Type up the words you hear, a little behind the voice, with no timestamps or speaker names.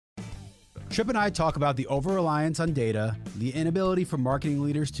Tripp and I talk about the over-reliance on data, the inability for marketing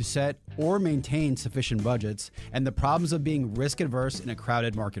leaders to set or maintain sufficient budgets, and the problems of being risk-averse in a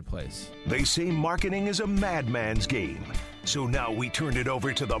crowded marketplace. They say marketing is a madman's game. So now we turn it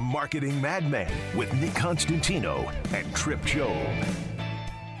over to the Marketing Madman with Nick Constantino and Tripp Job.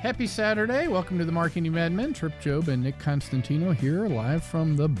 Happy Saturday. Welcome to the Marketing Madmen. Tripp Job and Nick Constantino here live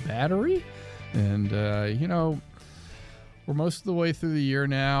from the Battery. And, we're most of the way through the year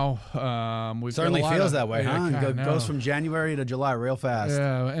now. Certainly feels that way, huh? It goes from January to July real fast.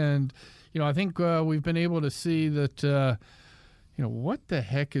 Yeah, and, I think we've been able to see that, what the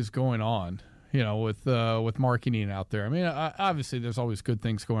heck is going on, with marketing out there. I mean, obviously there's always good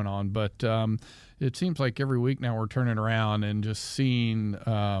things going on, but it seems like every week now we're turning around and just seeing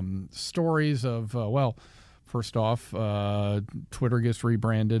stories of, first off, Twitter gets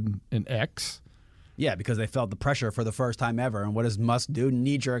rebranded in X. Yeah, because they felt the pressure for the first time ever. And what does Musk do?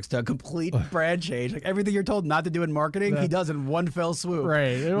 Knee-jerks to a complete brand change. Like everything you're told not to do in marketing, he does in one fell swoop.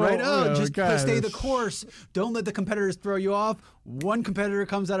 Right. Just stay the course. Don't let the competitors throw you off. One competitor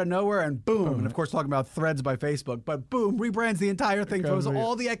comes out of nowhere and boom. And of course, talking about Threads by Facebook, but boom, rebrands the entire thing, throws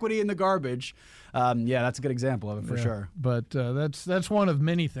all the equity in the garbage. That's a good example of it for sure. But that's one of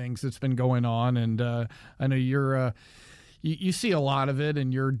many things that's been going on. And I know you're... You see a lot of it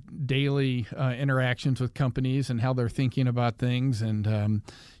in your daily interactions with companies and how they're thinking about things. And,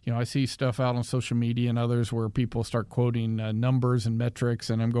 I see stuff out on social media and others where people start quoting numbers and metrics.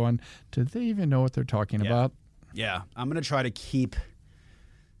 And I'm going, do they even know what they're talking about? Yeah. I'm going to try to keep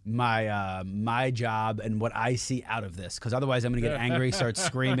my job and what I see out of this, because otherwise I'm going to get angry, start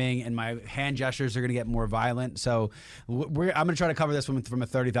screaming, and my hand gestures are going to get more violent. So I'm going to try to cover this from a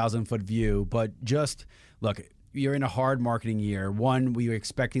 30,000-foot view. But just, look, you're in a hard marketing year. One, we were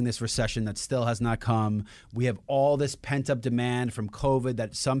expecting this recession that still has not come. We have all this pent-up demand from COVID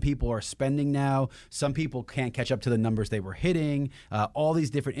that some people are spending now. Some people can't catch up to the numbers they were hitting, all these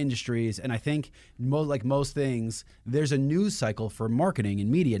different industries. And I think, like most things, there's a news cycle for marketing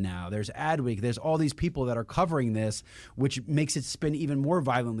and media now. There's Adweek. There's all these people that are covering this, which makes it spin even more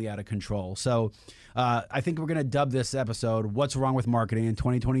violently out of control. So I think we're going to dub this episode, What's Wrong with Marketing in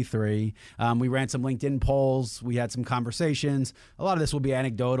 2023. We ran some LinkedIn polls. We had some conversations. A lot of this will be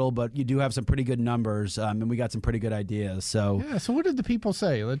anecdotal, but you do have some pretty good numbers, and we got some pretty good ideas. So what did the people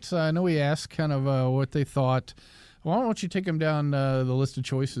say? I know we asked kind of what they thought. Why don't you take them down the list of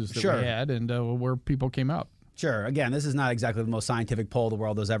choices that we had and where people came out? Sure. Again, this is not exactly the most scientific poll the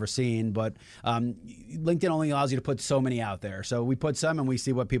world has ever seen, but LinkedIn only allows you to put so many out there. So we put some and we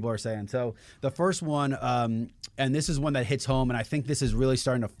see what people are saying. So the first one, and this is one that hits home, and I think this is really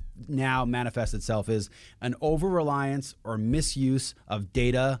starting to now manifest itself, is an over-reliance or misuse of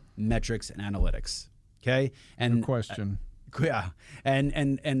data, metrics, and analytics. Okay? And good question. Yeah.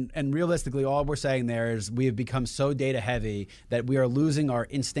 And realistically, all we're saying there is we have become so data heavy that we are losing our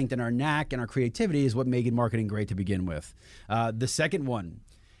instinct and our knack and our creativity is what made marketing great to begin with. The second one,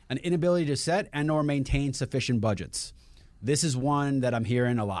 an inability to set and or maintain sufficient budgets. This is one that I'm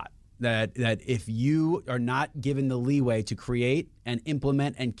hearing a lot. That if you are not given the leeway to create and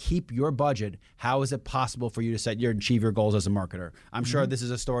implement and keep your budget, how is it possible for you to achieve your goals as a marketer? I'm sure this is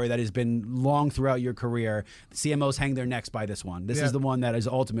a story that has been long throughout your career. CMOs hang their necks by this one. This is the one that is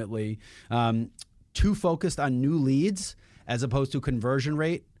ultimately too focused on new leads as opposed to conversion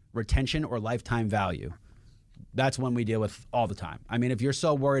rate, retention, or lifetime value. That's one we deal with all the time. I mean, if you're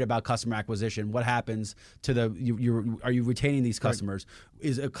so worried about customer acquisition, what happens to are you retaining these customers? Right.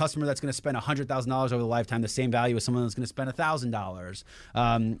 Is a customer that's going to spend $100,000 over the lifetime the same value as someone that's going to spend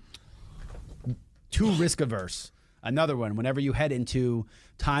 $1,000? Too risk averse. Another one, whenever you head into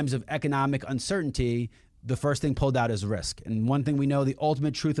times of economic uncertainty, the first thing pulled out is risk. And one thing we know, the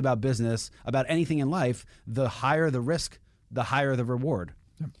ultimate truth about business, about anything in life, the higher the risk, the higher the reward.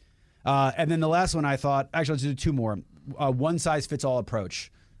 And then the last one I thought, actually let's do two more. One-size-fits-all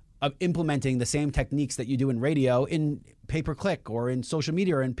approach of implementing the same techniques that you do in radio in pay-per-click or in social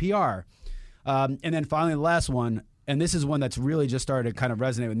media or in PR. And then finally the last one, and this is one that's really just started to kind of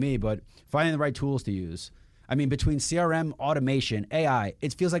resonate with me, but finding the right tools to use. I mean, between CRM, automation, AI,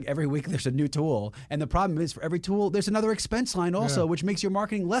 it feels like every week there's a new tool. And the problem is for every tool, there's another expense line also, which makes your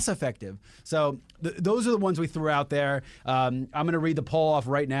marketing less effective. So those are the ones we threw out there. I'm going to read the poll off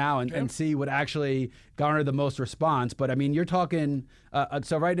right now and see what actually garnered the most response. But I mean, you're talking,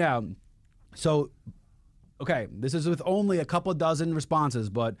 so right now, okay, this is with only a couple dozen responses,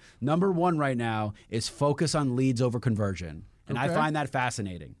 but number one right now is focus on leads over conversion. And I find that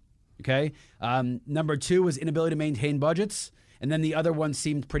fascinating. Okay. Number two was inability to maintain budgets. And then the other one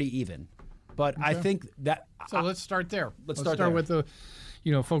seemed pretty even. But I think that... So let's start there. Let's start with the...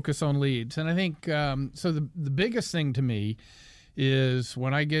 focus on leads. And I think so. The biggest thing to me is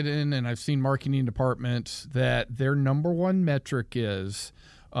when I get in, and I've seen marketing departments that their number one metric is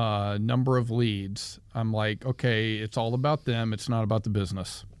number of leads. I'm like, okay, it's all about them. It's not about the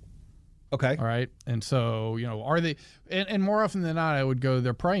business. Okay. All right. And so, are they, and more often than not, I would go,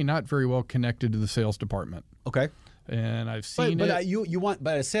 they're probably not very well connected to the sales department. Okay. And I've seen it. But you want,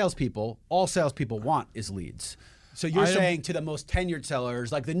 but as salespeople, all salespeople want is leads. So you're saying to the most tenured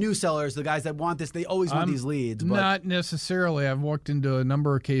sellers, like the new sellers, the guys that want this, they always want these leads. But not necessarily. I've walked into a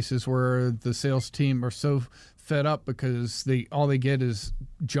number of cases where the sales team are so fed up because all they get is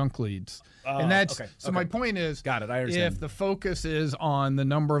junk leads. And that's my point is, got it. I understand. If the focus is on the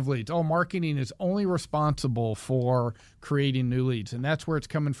number of leads, marketing is only responsible for creating new leads, and that's where it's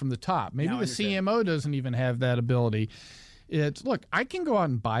coming from the top. Maybe the CMO doesn't even have that ability. It's, look, I can go out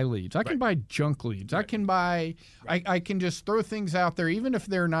and buy leads. I can buy junk leads. I can buy, I can just throw things out there, even if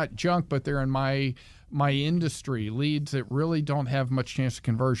they're not junk, but they're in my industry, leads that really don't have much chance of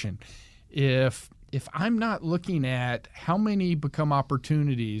conversion. If I'm not looking at how many become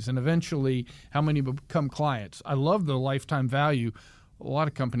opportunities and eventually how many become clients, I love the lifetime value. A lot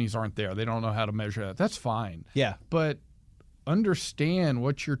of companies aren't there. They don't know how to measure that. That's fine. Yeah. But understand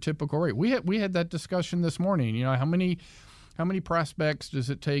what's your typical rate. We had that discussion this morning. How many prospects does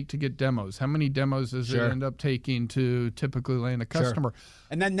it take to get demos? How many demos does it end up taking to typically land a customer?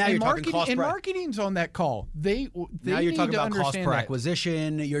 And then now you're talking cost per... And marketing's on that call. They now you're talking about cost per that.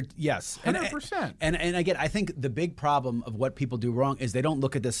 acquisition. 100%. And again, I think the big problem of what people do wrong is they don't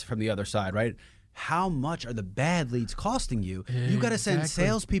look at this from the other side, right? How much are the bad leads costing you? You got to send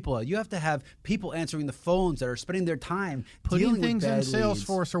salespeople. You have to have people answering the phones that are spending their time putting dealing things with bad in leads.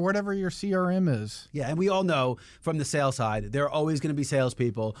 Salesforce or whatever your CRM is. Yeah, and we all know from the sales side, there are always going to be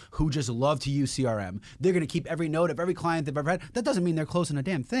salespeople who just love to use CRM. They're going to keep every note of every client they've ever had. That doesn't mean they're closing a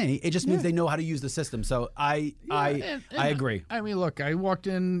damn thing. It just means they know how to use the system. So I agree. I mean, look, I walked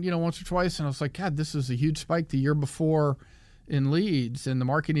in, once or twice, and I was like, God, this is a huge spike the year before in leads, and the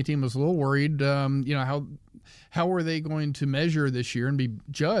marketing team was a little worried. How were they going to measure this year and be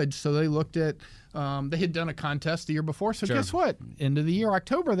judged? So they looked at. They had done a contest the year before. So guess what? End of the year,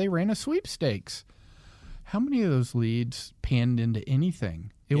 October, they ran a sweepstakes. How many of those leads panned into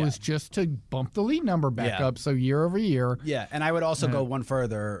anything? It was just to bump the lead number back up. So year over year. Yeah, and I would also go one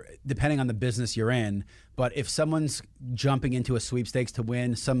further, depending on the business you're in. But if someone's jumping into a sweepstakes to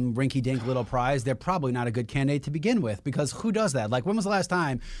win some rinky-dink little prize, they're probably not a good candidate to begin with, because who does that? Like, when was the last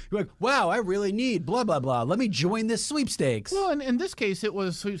time you're like, wow, I really need blah, blah, blah. Let me join this sweepstakes. Well, in this case, it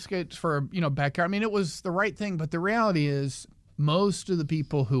was sweepstakes for, backyard. I mean, it was the right thing. But the reality is most of the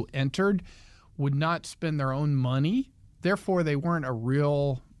people who entered would not spend their own money. Therefore, they weren't a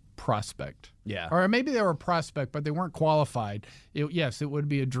real prospect. Yeah. Or maybe they were a prospect, but they weren't qualified. Yes, it would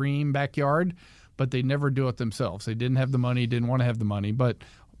be a dream backyard, but they never do it themselves. They didn't have the money, didn't want to have the money, but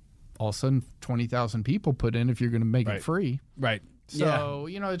all of a sudden 20,000 people put in if you're going to make it free. Right. So,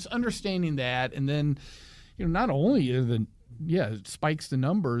 it's understanding that. And then, not only it spikes the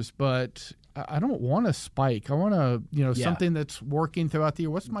numbers, but I don't want a spike. I want to, something that's working throughout the year.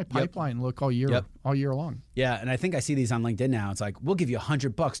 What's my pipeline look all year long? Yeah, and I think I see these on LinkedIn now. It's like, we'll give you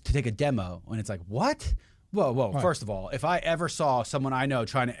 $100 to take a demo, and it's like, what? Whoa! Right. First of all, if I ever saw someone I know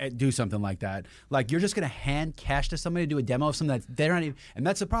trying to do something like that, like, you're just going to hand cash to somebody to do a demo of something that they're not even, and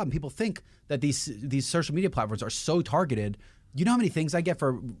that's the problem. People think that these social media platforms are so targeted. You know how many things I get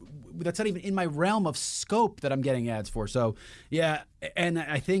that's not even in my realm of scope that I'm getting ads for. So, yeah, and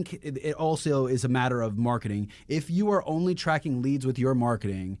I think it also is a matter of marketing. If you are only tracking leads with your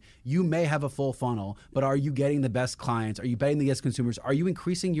marketing, you may have a full funnel, but are you getting the best clients? Are you getting the best consumers? Are you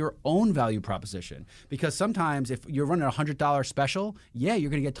increasing your own value proposition? Because sometimes if you're running a $100 special, you're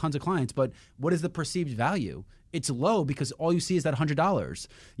going to get tons of clients, but what is the perceived value? It's low because all you see is that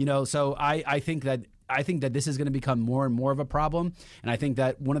 $100. So I think that this is going to become more and more of a problem. And I think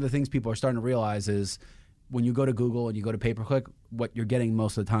that one of the things people are starting to realize is when you go to Google and you go to pay-per-click, what you're getting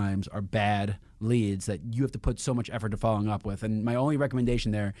most of the times are bad leads that you have to put so much effort to following up with. And my only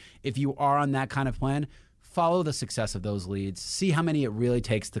recommendation there, if you are on that kind of plan, follow the success of those leads. See how many it really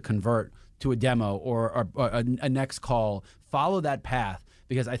takes to convert to a demo or a next call. Follow that path.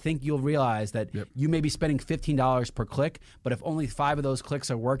 Because I think you'll realize that you may be spending $15 per click, but if only 5 of those clicks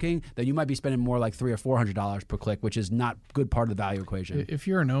are working, then you might be spending more like $300 or $400 per click, which is not good part of the value equation. If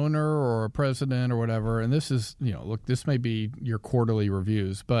you're an owner or a president or whatever, and this is, look, this may be your quarterly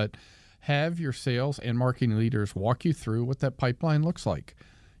reviews, but have your sales and marketing leaders walk you through what that pipeline looks like.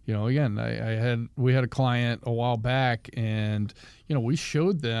 Again, we had a client a while back, and we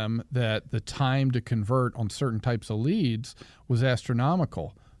showed them that the time to convert on certain types of leads was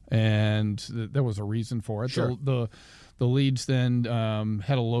astronomical, and there was a reason for it. Sure. The leads then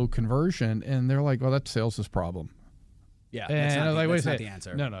had a low conversion, and they're like, "Well, that's sales' problem." Yeah, And that's not the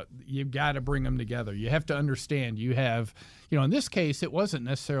answer. No, you've got to bring them together. You have to understand. You have, in this case, it wasn't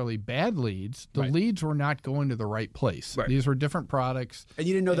necessarily bad leads. The leads were not going to the right place. Right. These were different products, and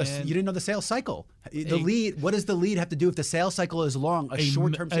you didn't know the sales cycle. The lead. What does the lead have to do if the sales cycle is long? A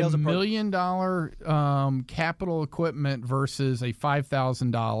short-term sales approach. $1 million capital equipment versus a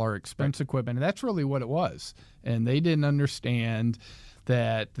 $5,000 expense equipment, and that's really what it was. And they didn't understand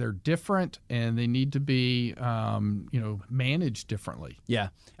that they're different and they need to be, managed differently. Yeah,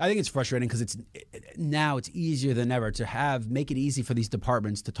 I think it's frustrating because now it's easier than ever to make it easy for these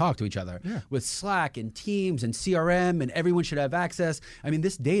departments to talk to each other with Slack and Teams and CRM, and everyone should have access. I mean,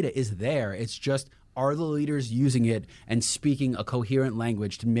 this data is there. It's just, are the leaders using it and speaking a coherent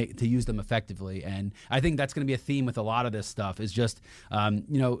language to use them effectively? And I think that's going to be a theme with a lot of this stuff. Is just,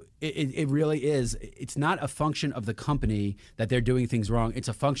 it really is. It's not a function of the company that they're doing things wrong. It's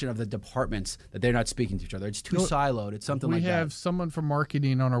a function of the departments that they're not speaking to each other. It's too siloed. It's something like that. We have someone from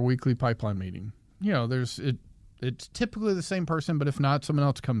marketing on our weekly pipeline meeting. It's typically the same person, but if not, someone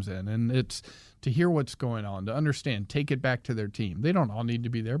else comes in, and it's to hear what's going on, to understand, take it back to their team. They don't all need to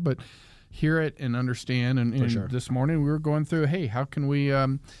be there, but hear it and understand. And sure. This morning we were going through, hey, how can we,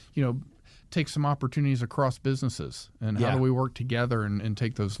 take some opportunities across businesses, and how do we work together and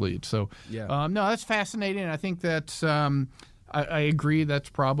take those leads? So, no, that's fascinating. I think that's, I agree. That's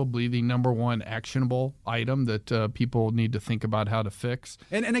probably the number one actionable item that people need to think about how to fix.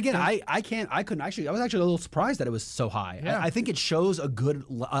 And again, I was actually a little surprised that it was so high. Yeah. I think it shows a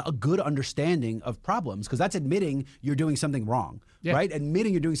good understanding of problems, because that's admitting you're doing something wrong. Yeah. Right?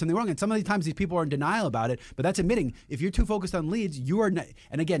 Admitting you're doing something wrong. And some of the times these people are in denial about it, but that's admitting if you're too focused on leads, you are not.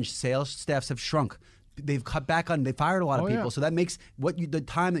 And again, sales staffs have shrunk. They've cut back on. They fired a lot of people, so that makes the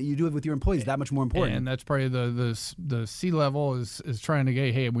time that you do with your employees that much more important. And that's probably the C level is trying to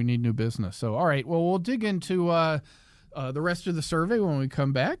get, hey, we need new business. So, all right, well, we'll dig into the rest of the survey when we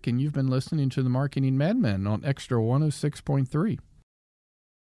come back. And you've been listening to the Marketing Madmen on Extra 106.3.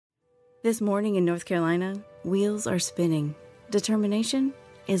 This morning in North Carolina, wheels are spinning. Determination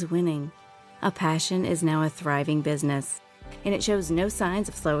is winning. A passion is now a thriving business, and it shows no signs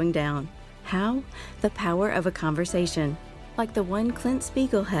of slowing down. How? The power of a conversation, like the one Clint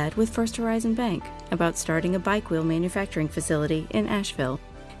Spiegel had with First Horizon Bank about starting a bike wheel manufacturing facility in Asheville.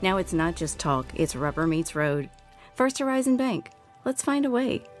 Now it's not just talk, it's rubber meets road. First Horizon Bank. Let's find a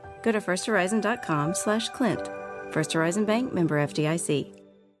way. Go to firsthorizon.com/Clint. First Horizon Bank, member FDIC.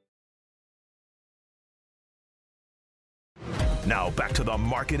 Now back to the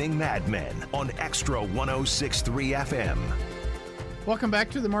Marketing Madmen on Extra 106.3 FM. Welcome back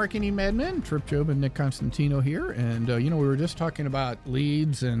to the Marketing Madmen. Trip Job and Nick Constantino here. And, we were just talking about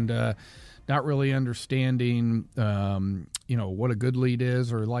leads and not really understanding, what a good lead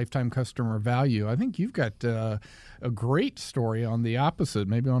is or lifetime customer value. I think you've got a great story on the opposite,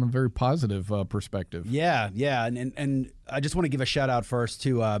 maybe on a very positive perspective. Yeah. And I just want to give a shout out first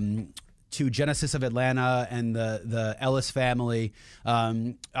to Genesis of Atlanta and the Ellis family.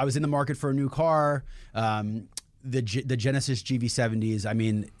 I was in the market for a new car. The Genesis GV70s, I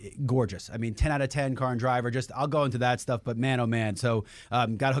mean, gorgeous. I mean, 10 out of 10 car and driver. I'll go into that stuff, but man, oh man. So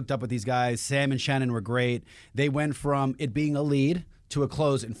got hooked up with these guys. Sam and Shannon were great. They went from it being a lead to a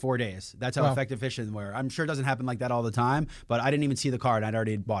close in 4 days. That's how effective efficient were. I'm sure it doesn't happen like that all the time, but I didn't even see the car and I'd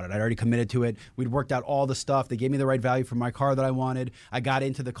already bought it. I'd already committed to it. We'd worked out all the stuff. They gave me the right value for my car that I wanted. I got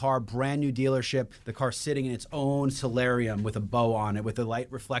into the car, brand new dealership, the car sitting in its own solarium with a bow on it, with the light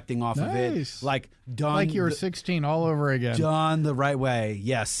reflecting off of it. Like done. Like you were 16 all over again. Done the right way.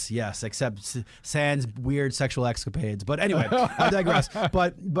 Yes, except sans weird sexual escapades. But anyway, I digress.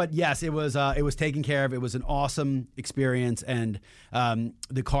 But yes, it was taken care of. It was an awesome experience, and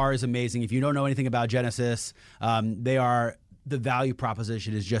the car is amazing. If you don't know anything about Genesis, the value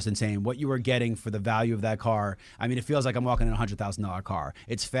proposition is just insane. What you are getting for the value of that car, I mean, it feels like I'm walking in a $100,000 car.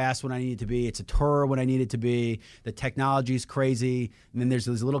 It's fast when I need it to be. It's a tourer when I need it to be. The technology is crazy. And then there's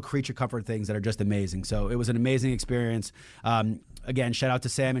those little creature comfort things that are just amazing. So it was an amazing experience. Again, shout out to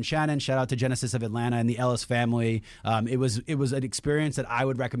Sam and Shannon. Shout out to Genesis of Atlanta and the Ellis family. It was an experience that I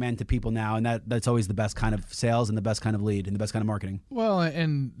would recommend to people now, and that's always the best kind of sales and the best kind of lead and the best kind of marketing. Well,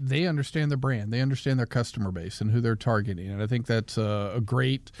 and they understand their brand. They understand their customer base and who they're targeting. And I think that's a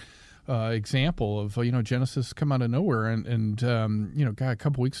great example of, Genesis come out of nowhere. And a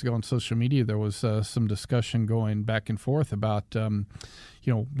couple weeks ago on social media, there was some discussion going back and forth about,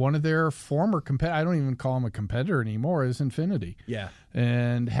 one of their former I don't even call them a competitor anymore, is Infinity. Yeah.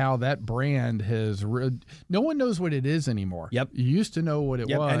 And how that brand has no one knows what it is anymore. Yep. You used to know what it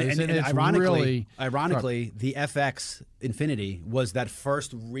was. And it's ironically, the FX Infinity was that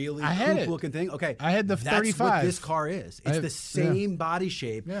first really coupe looking thing. Okay. I had the 35. That's what this car is. It's the same body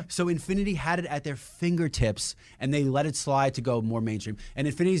shape. Yeah. So Infinity had it at their fingertips, and they let it slide to go more mainstream. And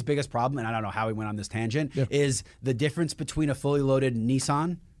Infinity's biggest problem, and I don't know how we went on this tangent, is the difference between a fully loaded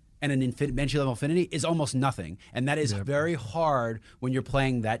Nissan and an entry-level Infinity is almost nothing. And that is very hard when you're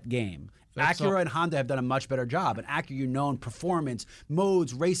playing that game. Acura and Honda have done a much better job. And Acura, you're known performance,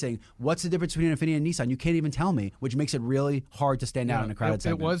 modes, racing. What's the difference between an Infiniti and Nissan? You can't even tell me, which makes it really hard to stand out in a crowded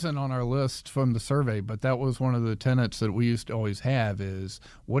segment. It wasn't on our list from the survey, but that was one of the tenets that we used to always have is,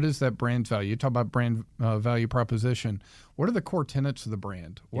 what is that brand's value? You talk about brand value proposition. What are the core tenets of the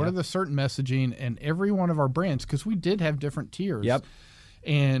brand? What are the certain messaging in every one of our brands? Because we did have different tiers. Yep.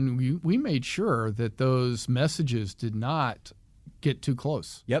 And we made sure that those messages did not get too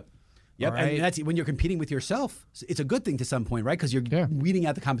close. Yep. Right. And that's when you're competing with yourself. It's a good thing to some point, right? Because you're weeding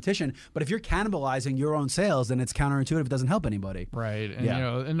out the competition. But if you're cannibalizing your own sales, then it's counterintuitive. It doesn't help anybody. Right. And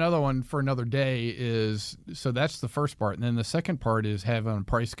another one for another day is, so that's the first part. And then the second part is having a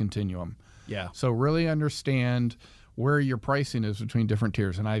price continuum. Yeah. So really understand where your pricing is between different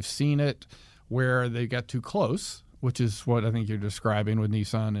tiers. And I've seen it where they got too close, which is what I think you're describing with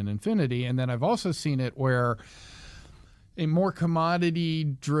Nissan and Infiniti. And then I've also seen it where a more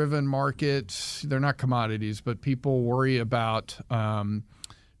commodity-driven market, they're not commodities, but people worry about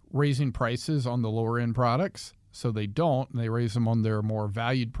raising prices on the lower-end products. So they don't, and they raise them on their more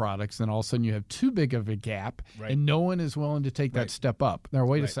valued products. Then all of a sudden you have too big of a gap, and no one is willing to take that step up. Now,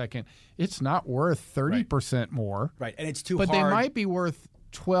 wait a second. It's not worth 30% more. Right, and it's too hard. But they might be worth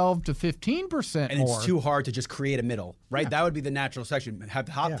 12 to 15% more. And it's too hard to just create a middle, right? That would be the natural section. Have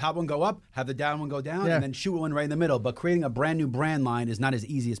the top one go up, have the down one go down, and then shoot one right in the middle. But creating a brand new brand line is not as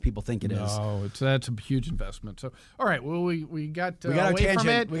easy as people think it is. No, that's a huge investment. So, all right, well, we got our away tangent. from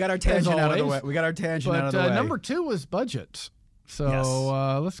it. We got our tangent out of the way. We got our tangent out of the way. Number 2 was budgets.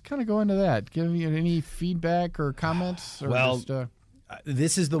 So let's kind of go into that. Give me any feedback or comments? Or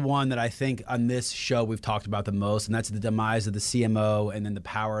this is the one that I think on this show we've talked about the most, and that's the demise of the CMO and then the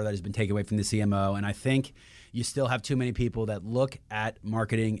power that has been taken away from the CMO. And I think you still have too many people that look at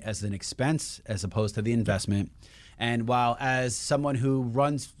marketing as an expense as opposed to the investment. And while as someone who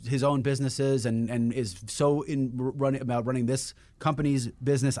runs his own businesses and is so about running this company's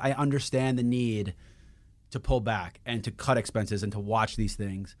business, I understand the need to pull back and to cut expenses and to watch these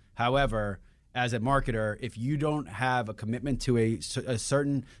things. However, as a marketer, if you don't have a commitment to a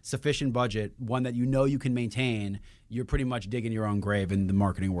certain sufficient budget, one that you know you can maintain, you're pretty much digging your own grave in the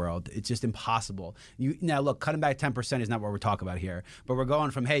marketing world. It's just impossible. Now, look, cutting back 10% is not what we're talking about here. But we're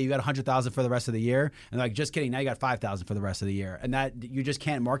going from, hey, you got $100,000 for the rest of the year, and like, just kidding, now you got $5,000 for the rest of the year, and that you just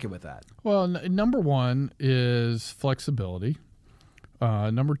can't market with that. Well, number one is flexibility.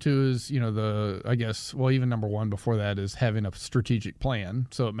 Number 2 is, even number 1 before that is having a strategic plan.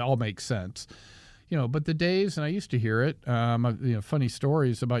 So it all makes sense. But the days, and I used to hear it, funny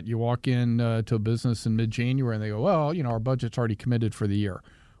stories about you walk in to a business in mid-January and they go, well, our budget's already committed for the year.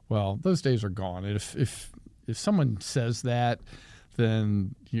 Well, those days are gone. And if someone says that,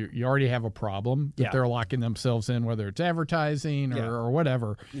 then you already have a problem that they're locking themselves in, whether it's advertising or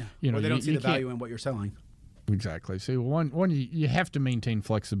whatever. Yeah. Or they don't see the value in what you're selling. Exactly. So one, you have to maintain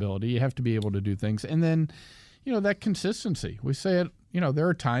flexibility. You have to be able to do things. And then, that consistency. We say it, there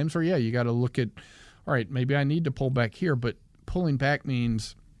are times where, you got to look at, all right, maybe I need to pull back here, but pulling back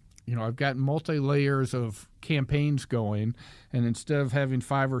means, I've got multi-layers of campaigns going, and instead of having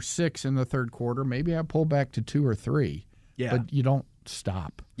 5 or 6 in the third quarter, maybe I pull back to 2 or 3. Yeah. But you don't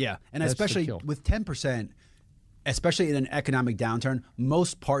stop. Yeah. And especially with 10%, especially in an economic downturn,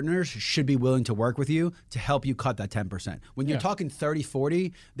 most partners should be willing to work with you to help you cut that 10%. When you're talking 30,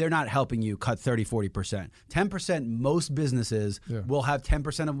 40, they're not helping you cut 30, 40%. 10%, most businesses will have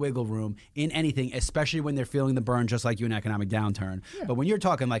 10% of wiggle room in anything, especially when they're feeling the burn, just like you in an economic downturn. Yeah. But when you're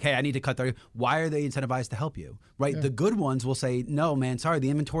talking like, hey, I need to cut 30, why are they incentivized to help you? Right? Yeah. The good ones will say, no, man, sorry, the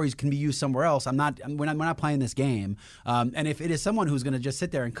inventories can be used somewhere else. We're not playing this game. And if it is someone who's going to just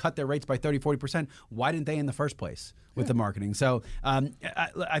sit there and cut their rates by 30, 40%, why didn't they in the first place? With the marketing. So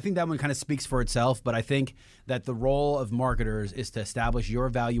I think that one kind of speaks for itself, but I think that the role of marketers is to establish your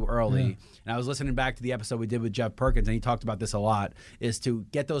value early. Yeah. And I was listening back to the episode we did with Jeff Perkins, and he talked about this a lot, is to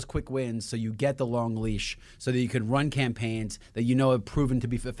get those quick wins so you get the long leash so that you can run campaigns that have proven to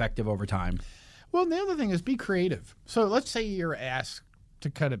be effective over time. Well, the other thing is be creative. So let's say you're asked to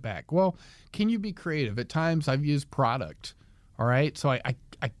cut it back. Well, can you be creative? At times I've used product. All right. So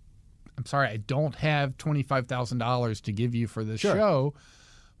I'm sorry, I don't have $25,000 to give you for this show.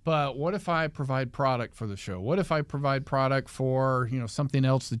 But what if I provide product for the show? What if I provide product for, something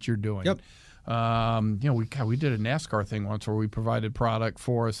else that you're doing? Yep. We did a NASCAR thing once where we provided product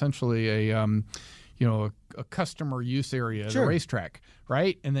for essentially a customer use area at a racetrack,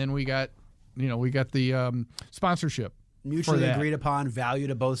 right? And then we got the sponsorship. Mutually agreed upon, value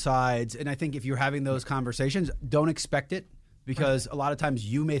to both sides. And I think if you're having those conversations, don't expect it. Because a lot of times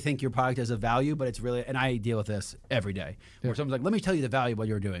you may think your product has a value, but it's really, and I deal with this every day, where someone's like, let me tell you the value of what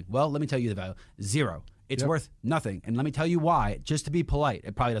you're doing. Well, let me tell you the value. Zero. It's worth nothing. And let me tell you why, just to be polite.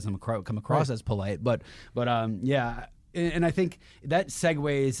 It probably doesn't come across as polite, but yeah. And I think that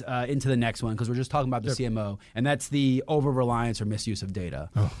segues into the next one, because we're just talking about the CMO, and that's the over-reliance or misuse of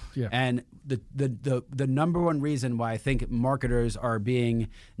data. Oh, yeah. And the number one reason why I think marketers are being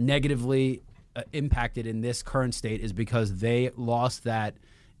negatively impacted in this current state is because they lost that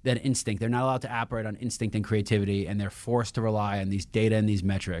instinct. They're not allowed to operate on instinct and creativity, and they're forced to rely on these data and these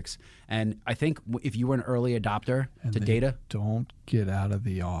metrics. And I think if you were an early adopter to data, don't get out of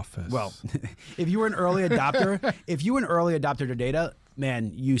the office. Well, if you were an early adopter, to data,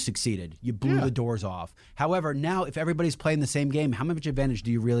 man, you succeeded. You blew the doors off. However, now if everybody's playing the same game, how much advantage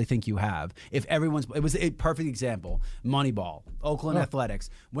do you really think you have? If it was a perfect example, Moneyball, Oakland Athletics.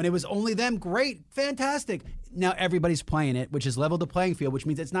 When it was only them, great, fantastic. Now everybody's playing it, which has leveled the playing field, which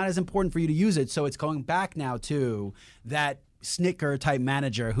means it's not as important for you to use it. So it's going back now to that snicker type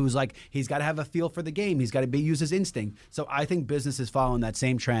manager who's like, he's got to have a feel for the game. He's got to use his instinct. So I think business is following that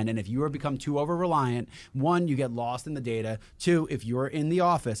same trend. And if you become too over-reliant, one, you get lost in the data. Two, if you're in the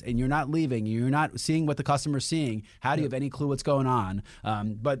office and you're not leaving, you're not seeing what the customer's seeing, how do you have any clue what's going on?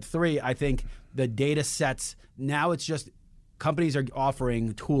 But three, I think the data sets, now it's just companies are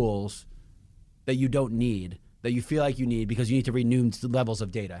offering tools that you don't need, that you feel like you need because you need to read new levels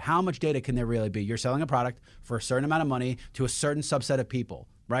of data. How much data can there really be? You're selling a product for a certain amount of money to a certain subset of people,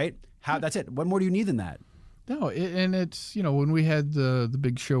 right? That's it. What more do you need than that? No, and it's, when we had the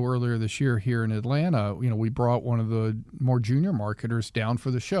big show earlier this year here in Atlanta, we brought one of the more junior marketers down for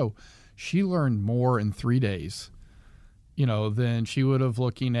the show. She learned more in 3 days, than she would have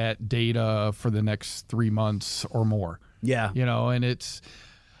looking at data for the next 3 months or more. Yeah. And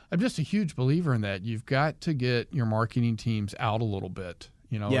I'm just a huge believer in that. You've got to get your marketing teams out a little bit.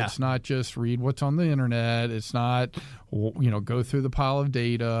 It's not just read what's on the internet. It's not, go through the pile of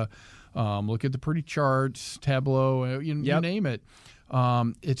data, look at the pretty charts, Tableau, you name it.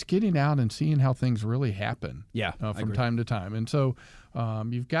 It's getting out and seeing how things really happen from time to time. And so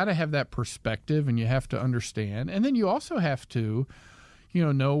you've got to have that perspective, and you have to understand. And then you also have to,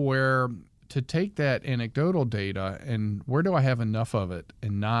 know where to take that anecdotal data and where do I have enough of it,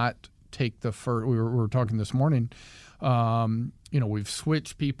 and not take the first. We were talking this morning. We've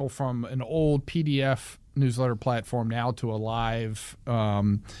switched people from an old PDF newsletter platform now to a live,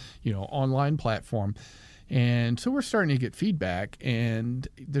 online platform. And so we're starting to get feedback, and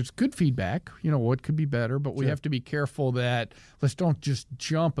there's good feedback, what could be better, but we have to be careful that let's don't just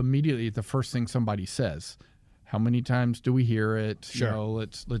jump immediately at the first thing somebody says. How many times do we hear it? Sure.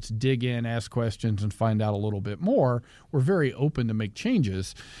 Let's dig in, ask questions, and find out a little bit more. We're very open to make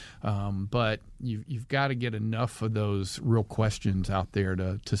changes, but you've got to get enough of those real questions out there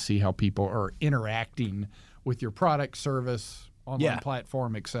to see how people are interacting with your product, service, online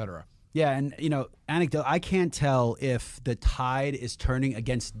platform, et cetera. Yeah, and anecdote, I can't tell if the tide is turning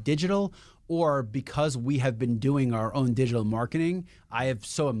against digital, or because we have been doing our own digital marketing, I have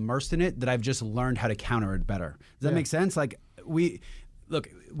so immersed in it that I've just learned how to counter it better. Does that make sense? Like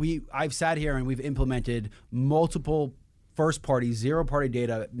I've sat here and we've implemented multiple first-party, zero-party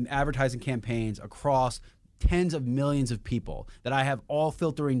data advertising campaigns across tens of millions of people that I have all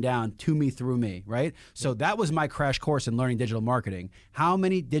filtering down to me through me, right? So that was my crash course in learning digital marketing. How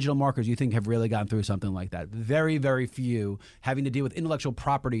many digital marketers do you think have really gone through something like that? Very, very few, having to deal with intellectual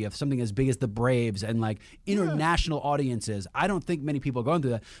property of something as big as the Braves and like international audiences. I don't think many people are going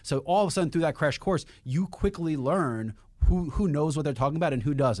through that. So all of a sudden through that crash course, you quickly learn who knows what they're talking about and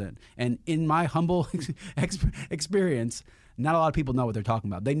who doesn't. And in my humble experience, not a lot of people know what they're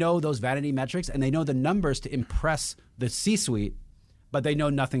talking about. They know those vanity metrics and they know the numbers to impress the C-suite, but they know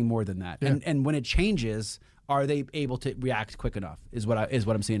nothing more than that. Yeah. And when it changes, are they able to react quick enough? Is what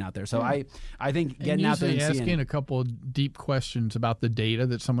I'm seeing out there. So I think getting out there and asking a couple of deep questions about the data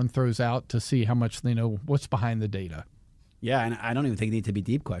that someone throws out to see how much they know what's behind the data. Yeah, and I don't even think they need to be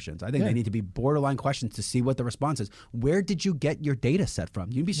deep questions. I think they need to be borderline questions to see what the response is. Where did you get your data set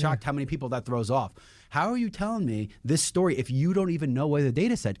from? You'd be shocked how many people that throws off. How are you telling me this story if you don't even know where the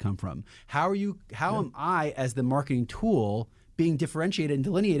data set come from? How am I, as the marketing tool, being differentiated and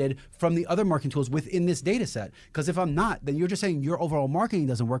delineated from the other marketing tools within this data set? Because if I'm not, then you're just saying your overall marketing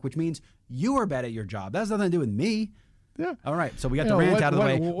doesn't work, which means you are bad at your job. That has nothing to do with me. Yeah. All right. So we got the rant out of the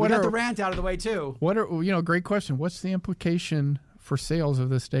way. We got the rant out of the way too. Great question. What's the implication for sales of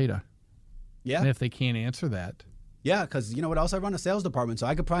this data? Yeah. And if they can't answer that. Yeah, because you know what else? I run a sales department, so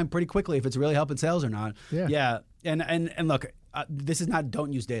I could prime pretty quickly if it's really helping sales or not. Yeah. Yeah. And look, this is not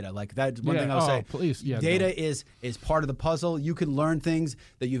don't use data. Like that's one thing I'll say. Please. Yeah, data is part of the puzzle. You can learn things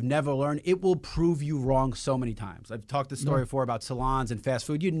that you've never learned. It will prove you wrong so many times. I've talked this story before about salons and fast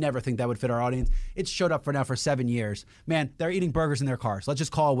food. You'd never think that would fit our audience. It's showed up for 7 years. Man, they're eating burgers in their cars. Let's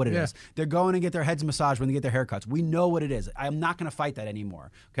just call it what it is. They're going to get their heads massaged when they get their haircuts. We know what it is. I'm not going to fight that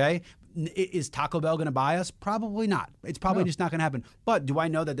anymore. Okay. Is Taco Bell going to buy us? Probably not. It's probably just not going to happen. But do I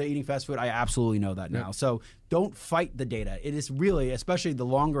know that they're eating fast food? I absolutely know that now. So don't fight the data. It is really, especially the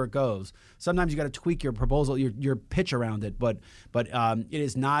longer it goes, sometimes you got to tweak your proposal, your pitch around it. But it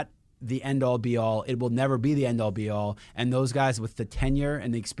is not the end all be all. It will never be the end all be all. And those guys with the tenure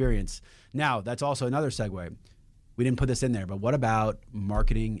and the experience. Now, that's also another segue. We didn't put this in there, but what about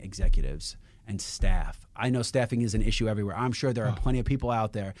marketing executives and staff? I know staffing is an issue everywhere. I'm sure there are plenty of people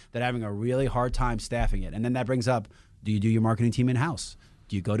out there that are having a really hard time staffing it. And then that brings up, do you do your marketing team in-house?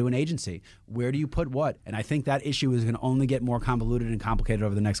 Do you go to an agency? Where do you put what? And I think that issue is going to only get more convoluted and complicated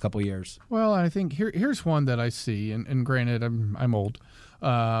over the next couple of years. Well, I think here's one that I see, and granted, I'm old,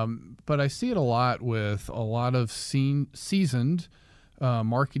 but I see it a lot with a lot of seasoned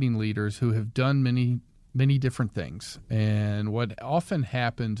marketing leaders who have done many different things. And what often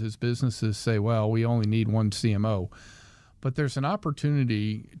happens is businesses say, well, we only need one CMO. But there's an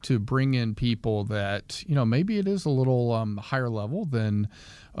opportunity to bring in people that, maybe it is a little higher level than,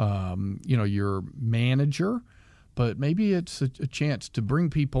 your manager, but maybe it's a chance to bring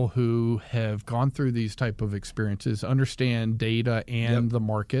people who have gone through these type of experiences, understand data and the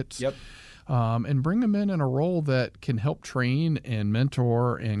markets. And bring them in a role that can help train and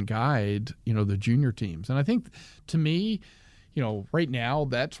mentor and guide, the junior teams. And I think, to me, right now,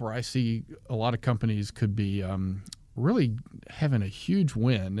 that's where I see a lot of companies could be really having a huge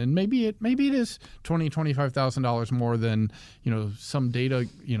win. And maybe it is $20,000-$25,000 more than, some data,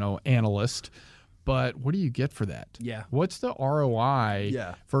 analyst. But what do you get for that? Yeah. What's the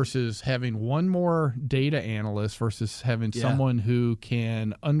ROI versus having one more data analyst versus having someone who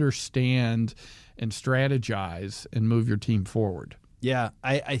can understand and strategize and move your team forward? Yeah,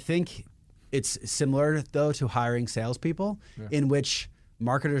 I think it's similar, though, to hiring salespeople in which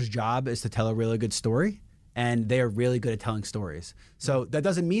marketers' job is to tell a really good story. And they are really good at telling stories. So that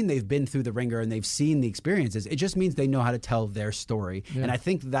doesn't mean they've been through the ringer and they've seen the experiences. It just means they know how to tell their story. And I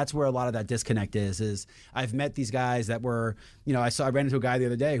think that's where a lot of that disconnect is I've met these guys that were, I ran into a guy the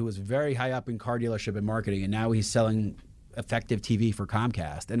other day who was very high up in car dealership and marketing, and now he's selling effective TV for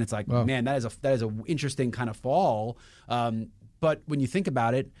Comcast. And it's like, man, that is a interesting kind of fall. But when you think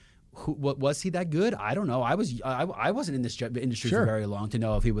about it, what was he that good? I don't know. I wasn't in this industry for very long to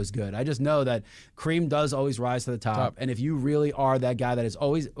know if he was good. I just know that cream does always rise to the top. And if you really are that guy that is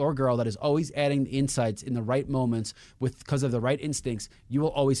always, or girl that is always adding insights in the right moments because of the right instincts, you will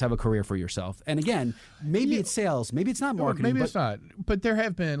always have a career for yourself. And again, maybe it's sales, maybe it's not marketing. Maybe it's not. But there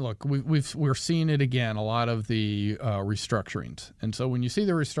have been, look, we're seeing it again, a lot of the restructurings. And so when you see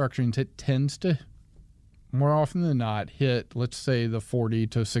the restructurings, it tends to, more often than not, hit, let's say, the 40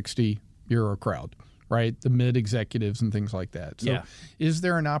 to 60-year crowd, right? The mid-executives and things like that. So is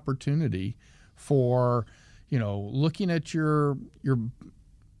there an opportunity for, looking at your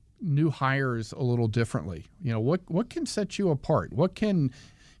new hires a little differently? What can set you apart? What can,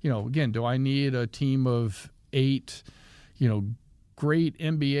 again, do I need a team of 8, great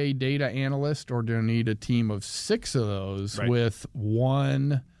MBA data analysts, or do I need a team of 6 of those with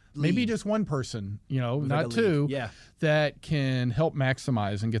one, maybe just one person, not two, that can help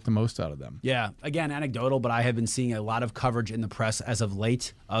maximize and get the most out of them? Yeah. Again, anecdotal, but I have been seeing a lot of coverage in the press as of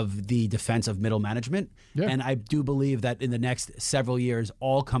late of the defense of middle management. And I do believe that in the next several years,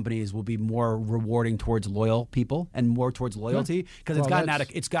 all companies will be more rewarding towards loyal people and more towards loyalty because it's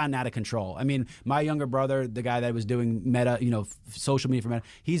gotten out of control. I mean, my younger brother, the guy that was doing Meta, social media for Meta,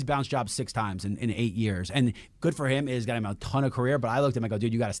 he's bounced jobs 6 times in 8 years. And good for him. It's got him a ton of career. But I looked at him, I go,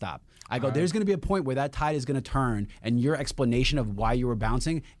 dude, you got to stop. I go, there's going to be a point where that tide is going to turn and your explanation of why you were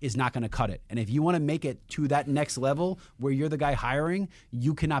bouncing is not going to cut it. And if you want to make it to that next level where you're the guy hiring,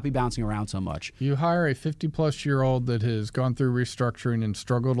 you cannot be bouncing around so much. You hire a 50-plus-year-old that has gone through restructuring and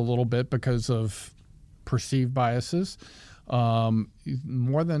struggled a little bit because of perceived biases. More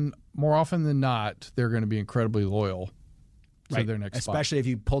often than not, they're going to be incredibly loyal to their next spot. Especially if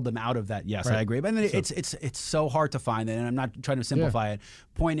you pulled them out of that. Yes, I agree. But then it's so hard to find it, and I'm not trying to simplify it.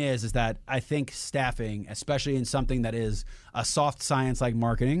 Point is that I think staffing, especially in something that is a soft science like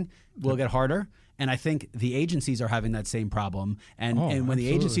marketing, will get harder. And I think the agencies are having that same problem. And when the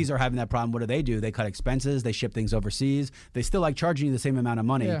agencies are having that problem, what do? They cut expenses. They ship things overseas. They still like charging you the same amount of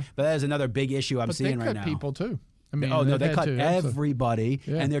money. Yeah. But that is another big issue I'm seeing right now. They cut people too. I mean, they cut everybody,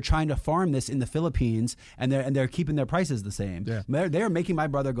 and they're trying to farm this in the Philippines, and they're keeping their prices the same. Yeah. They're making my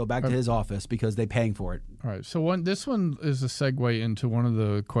brother go back to his office because they're paying for it. All right. So this one is a segue into one of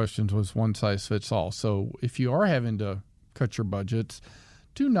the questions was one size fits all. So if you are having to cut your budgets,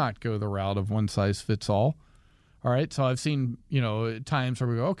 do not go the route of one size fits all. All right. So I've seen times where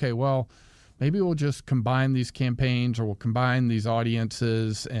we go, okay, well, maybe we'll just combine these campaigns or we'll combine these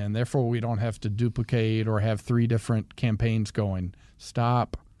audiences, and therefore we don't have to duplicate or have 3 different campaigns going.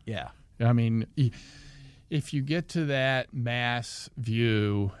 Stop. Yeah. I mean, if you get to that mass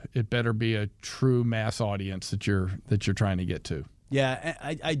view, it better be a true mass audience that you're trying to get to.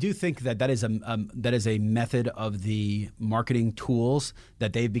 Yeah, I do think that is a method of the marketing tools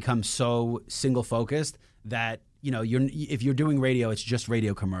that they've become so single focused that if you're doing radio, it's just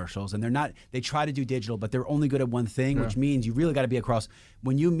radio commercials, and they try to do digital, but they're only good at one thing, which means you really got to be across.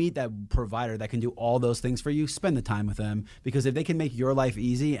 When you meet that provider that can do all those things for you, spend the time with them, because if they can make your life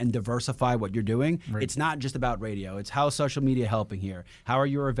easy and diversify what you're doing, it's not just about radio. It's how social media helping here. How are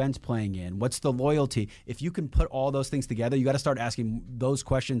your events playing in? What's the loyalty? If you can put all those things together, you got to start asking those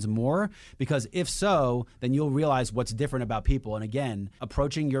questions more, because if so, then you'll realize what's different about people. And again,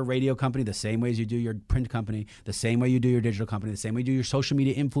 approaching your radio company the same way as you do your print company, the same way you do your digital company, the same way you do your social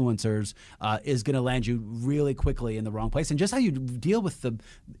media influencers, is going to land you really quickly in the wrong place. And just how you deal with an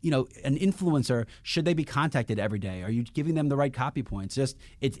influencer, should they be contacted every day? Are you giving them the right copy points?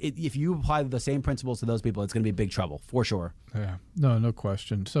 If you apply the same principles to those people, it's going to be big trouble for sure. Yeah, no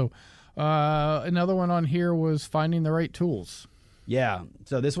question. So another one on here was finding the right tools. Yeah.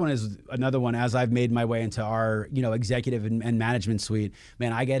 So this one is another one. As I've made my way into our executive and management suite,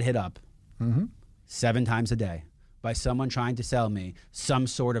 man, I get hit up 7 times a day by someone trying to sell me some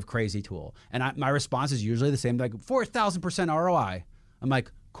sort of crazy tool. And my response is usually the same, like 4,000% ROI. I'm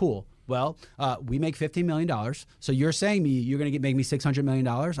like, cool. Well, we make $15 million. So you're saying you're going to make me $600 million?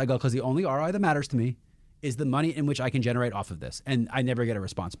 I go, because the only ROI that matters to me is the money in which I can generate off of this. And I never get a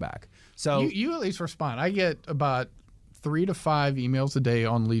response back. So you at least respond. I get about 3 to 5 emails a day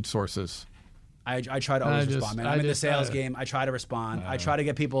on lead sources. I try to always respond, man. I'm in the sales game. I try to respond. I try to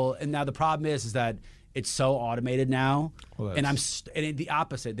get people. And now the problem is that it's so automated now, and the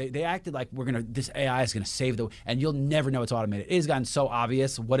opposite. They acted like this AI is gonna save and you'll never know it's automated. It has gotten so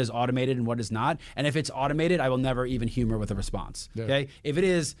obvious what is automated and what is not. And if it's automated, I will never even humor with a response. Yeah. Okay, if it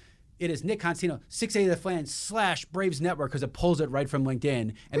is Nick Constantino 680 The Fan / Braves Network, because it pulls it right from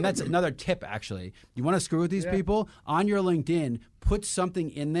LinkedIn. And that's another tip, actually. You want to screw with these people on your LinkedIn. Put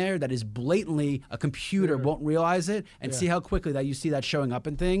something in there that is blatantly a computer won't realize it, and see how quickly that you see that showing up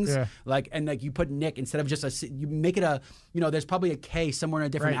in things. Yeah. Like you put Nick instead of just you make it there's probably a K somewhere in a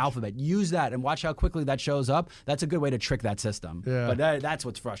different alphabet. Use that and watch how quickly that shows up. That's a good way to trick that system. Yeah. But that's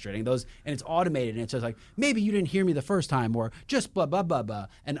what's frustrating. And it's automated, and it's just like, maybe you didn't hear me the first time, or just blah blah blah blah.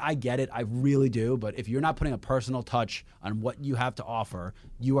 And I get it, I really do. But if you're not putting a personal touch on what you have to offer,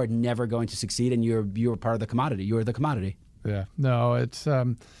 you are never going to succeed, and you're part of the commodity. You are the commodity. Yeah, no, it's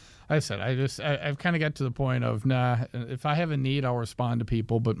I said I've kind of got to the point of if I have a need, I'll respond to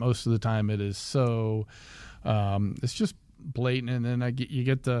people, but most of the time it is so it's just blatant, and then you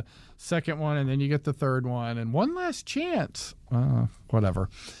get the second one, and then you get the third one, and one last chance, whatever.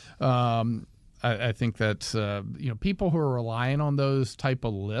 I think that's people who are relying on those type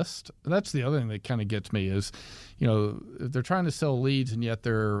of lists. That's the other thing that kind of gets me is they're trying to sell leads, and yet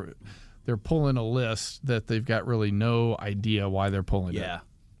they're pulling a list that they've got really no idea why they're pulling it.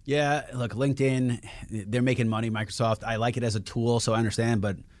 Yeah, look, LinkedIn, they're making money, Microsoft. I like it as a tool, so I understand,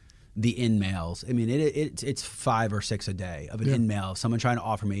 but the in-mails, I mean, it's 5 or 6 a day of an in-mail, someone trying to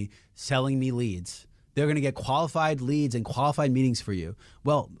offer me, selling me leads. They're going to get qualified leads and qualified meetings for you.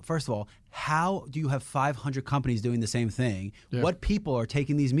 Well, first of all, how do you have 500 companies doing the same thing? Yeah. What people are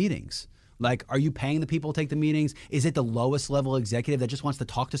taking these meetings? Like, are you paying the people to take the meetings? Is it the lowest level executive that just wants to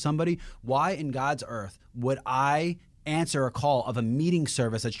talk to somebody? Why in God's earth would I answer a call of a meeting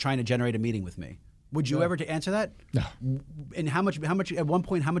service that's trying to generate a meeting with me? Would you ever answer that? No. And how much at one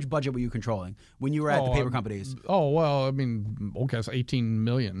point, how much budget were you controlling when you were at the paper companies? Oh, well, I mean, okay, it's 18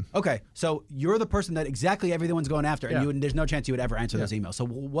 million. Okay, so you're the person that exactly everyone's going after, and there's no chance you would ever answer those emails. So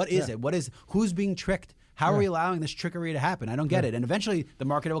what is it? Who's being tricked? How are we allowing this trickery to happen? I don't get it. And eventually the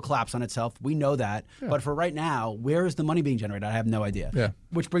market will collapse on itself. We know that. But for right now, where is the money being generated? I have no idea.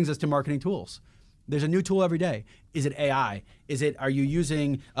 Which brings us to marketing tools. There's a new tool every day. Is it AI? Are you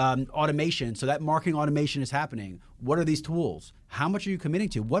using automation? So that marketing automation is happening. What are these tools? How much are you committing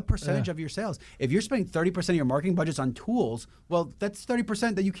to? What percentage of your sales? If you're spending 30% of your marketing budgets on tools, well, that's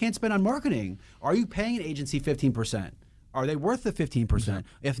 30% that you can't spend on marketing. Are you paying an agency 15%? Are they worth the 15%?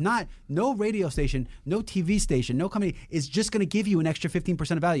 If not, no radio station, no TV station, no company is just going to give you an extra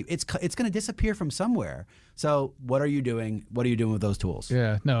 15% of value. It's going to disappear from somewhere. So what are you doing? What are you doing with those tools?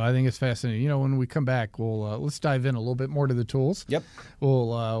 Yeah, no, I think it's fascinating. When we come back, we'll let's dive in a little bit more to the tools. Yep.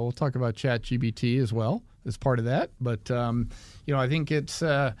 We'll talk about ChatGPT as well as part of that. But I think it's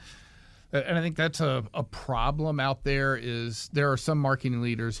and I think that's a problem out there. Is there are some marketing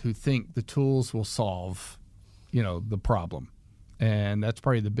leaders who think the tools will solve the problem. And that's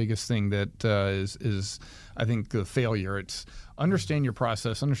probably the biggest thing that is I think, the failure. It's understand your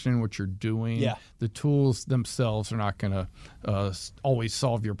process, understand what you're doing. Yeah. The tools themselves are not going to always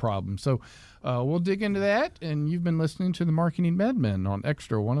solve your problem. So we'll dig into that. And you've been listening to the Marketing Madmen on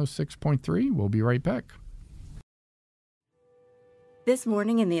Extra 106.3. We'll be right back. This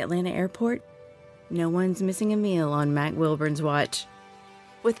morning in the Atlanta airport, no one's missing a meal on Mac Wilburn's watch.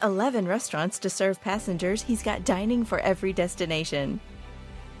 With 11 restaurants to serve passengers, he's got dining for every destination.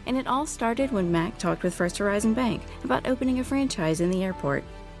 And it all started when Mac talked with First Horizon Bank about opening a franchise in the airport.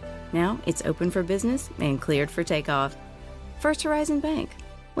 Now it's open for business and cleared for takeoff. First Horizon Bank.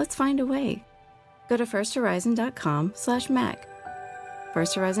 Let's find a way. Go to firsthorizon.com/Mac.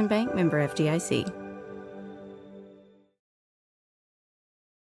 First Horizon Bank, member FDIC.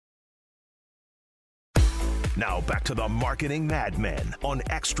 Now back to the Marketing Madmen on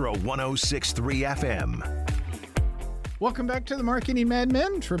Extra 106.3 FM. Welcome back to the Marketing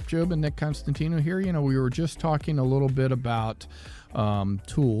Madmen. Trip Job and Nick Constantino here. We were just talking a little bit about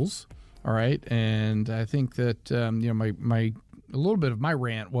tools, all right? And I think that my a little bit of my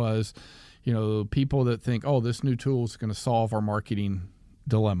rant was, people that think, oh, this new tool is going to solve our marketing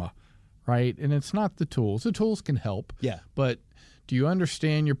dilemma, right? And it's not the tools. The tools can help. Yeah. But do you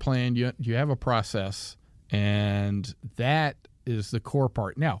understand your plan? Do you have a process? And that is the core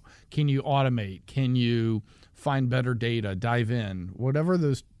part. Now, can you automate? Can you find better data, dive in? Whatever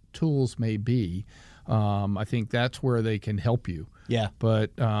those tools may be, I think that's where they can help you. Yeah.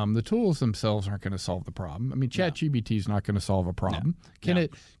 But the tools themselves aren't going to solve the problem. I mean, ChatGPT is not going to solve a problem. No.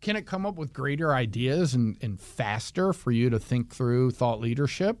 Can it come up with greater ideas and faster for you to think through thought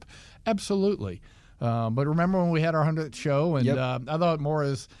leadership? Absolutely. But remember when we had our 100th show, and I thought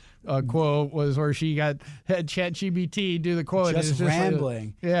Maura's quote was where she had ChatGPT do the quote. Just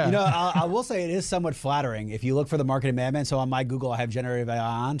rambling. Yeah. I will say it is somewhat flattering. If you look for the Marketing Madman, so on my Google, I have generative AI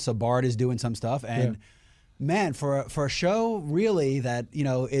on, so Bard is doing some stuff. And man, for a show really that,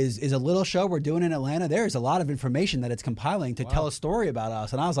 is a little show we're doing in Atlanta, there's a lot of information that it's compiling to tell a story about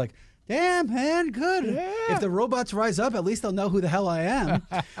us. And I was like, damn, man, good. Yeah. If the robots rise up, at least they'll know who the hell I am.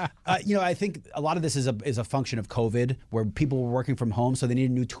 I think a lot of this is a function of COVID, where people were working from home, so they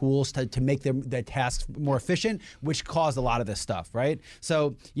needed new tools to make their tasks more efficient, which caused a lot of this stuff, right?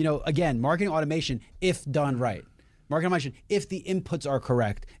 So, again, marketing automation, if done right, marketing automation, if the inputs are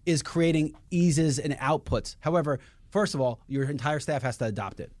correct, is creating eases and outputs. However, first of all, your entire staff has to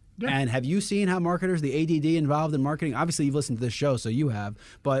adopt it. Yeah. And have you seen how marketers, the ADD involved in marketing, obviously you've listened to this show, so you have,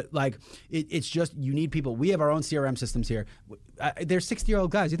 but it's just, you need people. We have our own CRM systems here. They're 60-year-old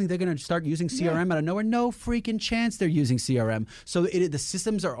guys. You think they're going to start using CRM out of nowhere? No freaking chance they're using CRM. So the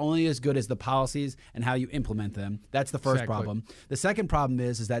systems are only as good as the policies and how you implement them. That's the first problem. The second problem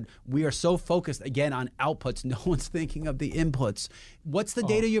is that we are so focused, again, on outputs. No one's thinking of the inputs. What's the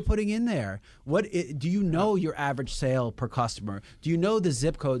data you're putting in there? Do you know your average sale per customer? Do you know the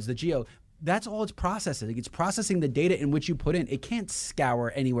zip codes, the geo? That's all it's processing. It's processing the data in which you put in. It can't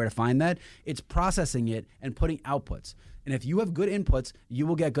scour anywhere to find that. It's processing it and putting outputs. And if you have good inputs, you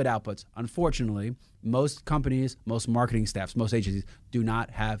will get good outputs. Unfortunately, most companies, most marketing staffs, most agencies do not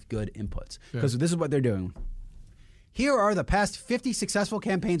have good inputs, because this is what they're doing. Here are the past 50 successful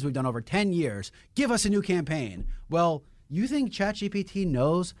campaigns we've done over 10 years. Give us a new campaign. Well, you think ChatGPT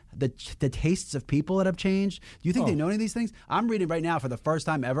knows the tastes of people that have changed? Do you think they know any of these things? I'm reading right now for the first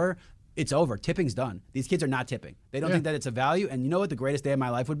time ever. It's over. Tipping's done. These kids are not tipping. They don't think that it's a value. And you know what the greatest day of my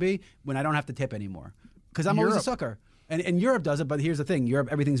life would be? When I don't have to tip anymore. Because I'm always a sucker. And Europe does it, but here's the thing: Europe,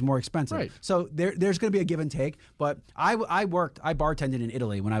 everything's more expensive. Right. So there's going to be a give and take. But I bartended in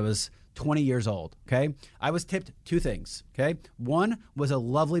Italy when I was 20 years old, okay? I was tipped 2 things, okay? 1 was a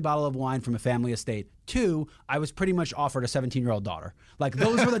lovely bottle of wine from a family estate. 2, I was pretty much offered a 17-year-old daughter. Like,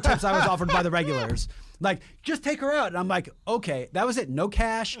 those were the tips I was offered by the regulars. Like, just take her out. And I'm like, okay, that was it. No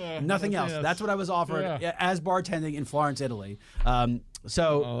cash, nothing else. That's what I was offered as bartending in Florence, Italy.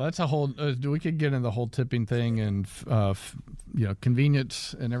 That's a whole. We could get into the whole tipping thing and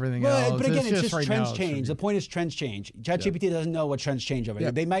convenience and everything else. But again, it's just right trends change. The point is trends change. ChatGPT doesn't know what trends change over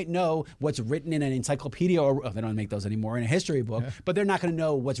there. They might know what's written in an encyclopedia, or they don't make those anymore, in a history book, but they're not going to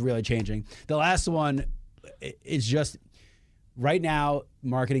know what's really changing. The last one is just right now.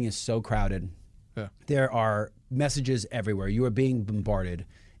 Marketing is so crowded. Yeah. There are messages everywhere. You are being bombarded.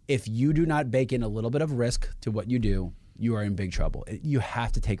 If you do not bake in a little bit of risk to what you do, you are in big trouble. You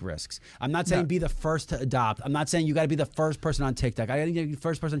have to take risks. I'm not saying be the first to adopt. I'm not saying you got to be the first person on TikTok. I got to be the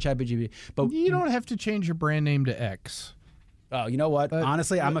first person on ChatGPT. But you don't have to change your brand name to X. Oh, you know what?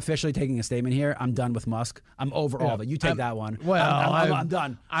 Honestly, I'm officially taking a statement here. I'm done with Musk. I'm over all of it. You take that one. Well, I'm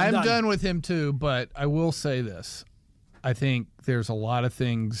done. I'm done with him too, but I will say this. I think there's a lot of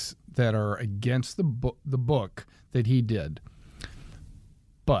things that are against the book that he did.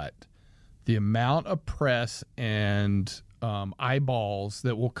 But the amount of press and eyeballs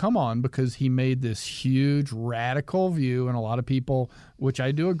that will come on because he made this huge radical view, and a lot of people, which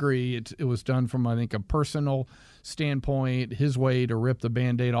I do agree, it was done from, I think, a personal standpoint, his way to rip the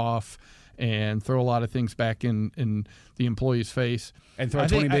Band-Aid off and throw a lot of things back in the employee's face. And throw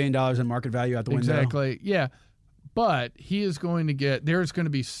 $20 billion in market value out the window. Exactly, yeah. But he is going to there's going to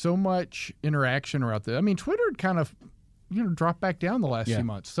be so much interaction around that. I mean, Twitter had kind of, dropped back down the last few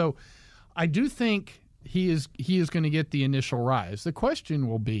months. So I do think he is going to get the initial rise. The question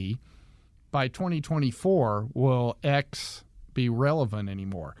will be, by 2024, will X be relevant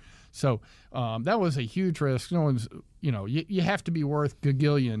anymore? So that was a huge risk. No one's, you have to be worth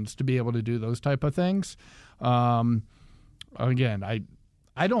gagillions to be able to do those type of things. Again,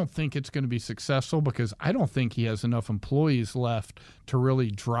 I don't think it's going to be successful because I don't think he has enough employees left to really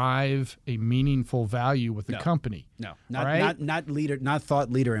drive a meaningful value with the company. No, not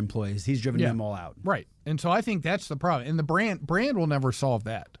thought leader employees. He's driven them all out. Right. And so I think that's the problem. And the brand will never solve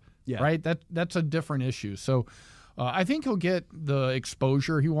that. Yeah. Right? That's a different issue. So I think he'll get the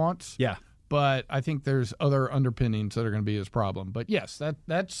exposure he wants. Yeah. But I think there's other underpinnings that are going to be his problem. But yes,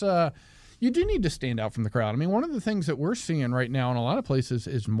 that's you do need to stand out from the crowd. I mean, one of the things that we're seeing right now in a lot of places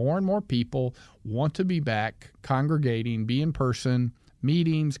is more and more people want to be back congregating, be in person,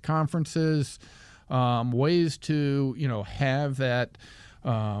 meetings, conferences, ways to, have that,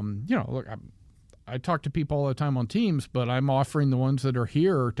 look, I talk to people all the time on Teams, but I'm offering the ones that are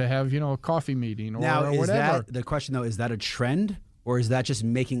here to have, a coffee meeting or whatever. The question, though, is that a trend? Or is that just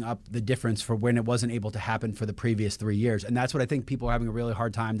making up the difference for when it wasn't able to happen for the previous 3 years? And that's what I think people are having a really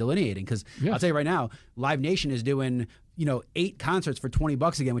hard time delineating. Because I'll tell you right now, Live Nation is doing 8 concerts for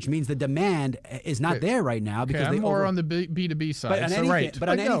 $20 again, which means the demand is not there right now. Because I'm more on the B2B side. But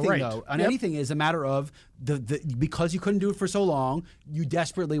on anything is a matter of because you couldn't do it for so long, you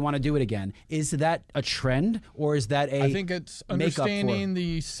desperately want to do it again. Is that a trend, or is that I think it's understanding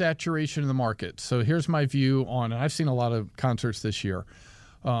the saturation of the market. So here's my view on, and I've seen a lot of concerts this year.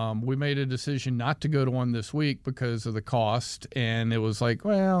 We made a decision not to go to one this week because of the cost, and it was like,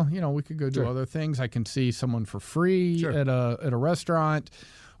 well, we could go do other things. I can see someone for free at a restaurant,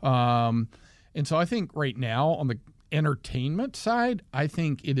 and so I think right now on the entertainment side, I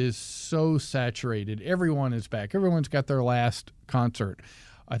think it is so saturated. Everyone is back. Everyone's got their last concert.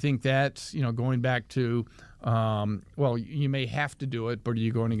 I think that's going back to you may have to do it, but are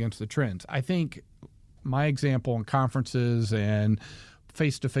you going against the trends? I think my example in conferences and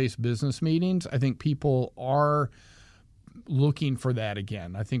face-to-face business meetings, I think people are looking for that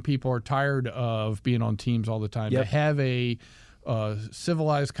again. I think people are tired of being on Teams all the time. To have a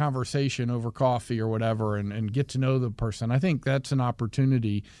civilized conversation over coffee or whatever and get to know the person, I think that's an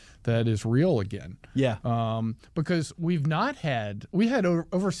opportunity that is real again. Yeah. Because we had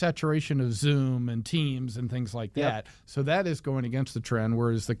oversaturation of Zoom and Teams and things like that. So that is going against the trend,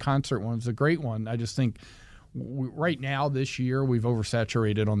 whereas the concert one's a great one. I just think right now, this year, we've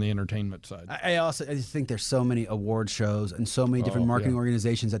oversaturated on the entertainment side. I just think there's so many award shows and so many different marketing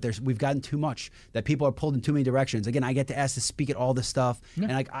organizations that we've gotten too much, that people are pulled in too many directions. Again, I get to ask to speak at all this stuff,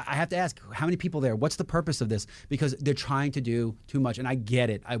 and I have to ask, how many people there? What's the purpose of this? Because they're trying to do too much, and I get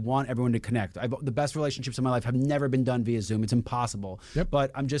it. I want everyone to connect. The best relationships in my life have never been done via Zoom. It's impossible.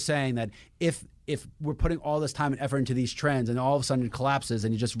 But I'm just saying that if if we're putting all this time and effort into these trends and all of a sudden it collapses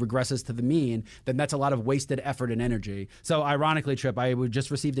and it just regresses to the mean, then that's a lot of wasted effort and energy. So ironically, Trip, I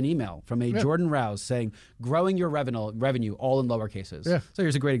just received an email from a Jordan Rouse saying, growing your revenue all in lower cases. Yeah. So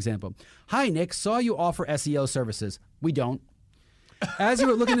here's a great example. Hi, Nick. Saw you offer SEO services. We don't. As you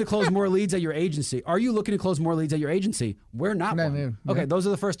are looking to close more leads at your agency, are you looking to close more leads at your agency? We're not one. Okay, those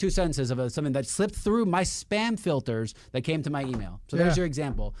are the first 2 sentences of something that slipped through my spam filters that came to my email. So there's your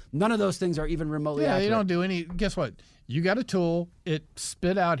example. None of those things are even remotely accurate. You don't do any. Guess what? You got a tool. It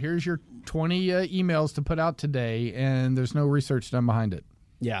spit out, here's your 20 emails to put out today, and there's no research done behind it.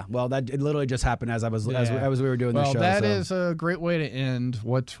 Yeah, well, it literally just happened as we were doing the show. Well, that is a great way to end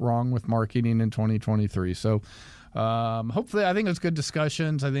what's wrong with marketing in 2023. So hopefully, I think it's good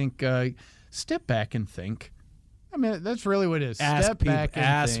discussions. I think step back and think. I mean, that's really what it is. Step back and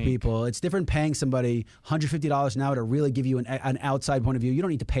ask think. people. It's different paying somebody $150 an hour to really give you an outside point of view. You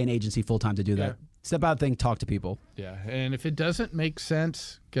don't need to pay an agency full time to do that. Step out, think, talk to people. Yeah, and if it doesn't make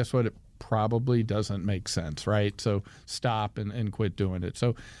sense, guess what? It probably doesn't make sense, right? So stop and quit doing it.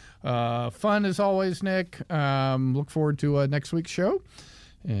 So fun as always, Nick. Look forward to next week's show.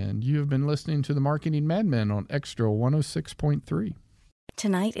 And you have been listening to the Marketing Madmen on Extra 106.3.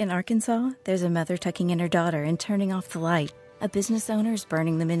 Tonight in Arkansas, there's a mother tucking in her daughter and turning off the light. A business owner is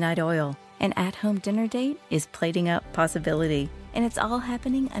burning the midnight oil. An at-home dinner date is plating up possibility. And it's all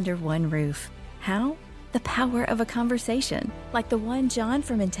happening under one roof. How? The power of a conversation, like the one John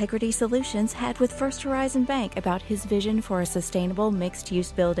from Integrity Solutions had with First Horizon Bank about his vision for a sustainable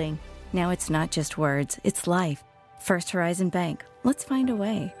mixed-use building. Now it's not just words, it's life. First Horizon Bank. Let's find a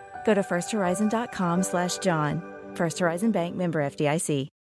way. Go to firsthorizon.com/John. First Horizon Bank, member FDIC.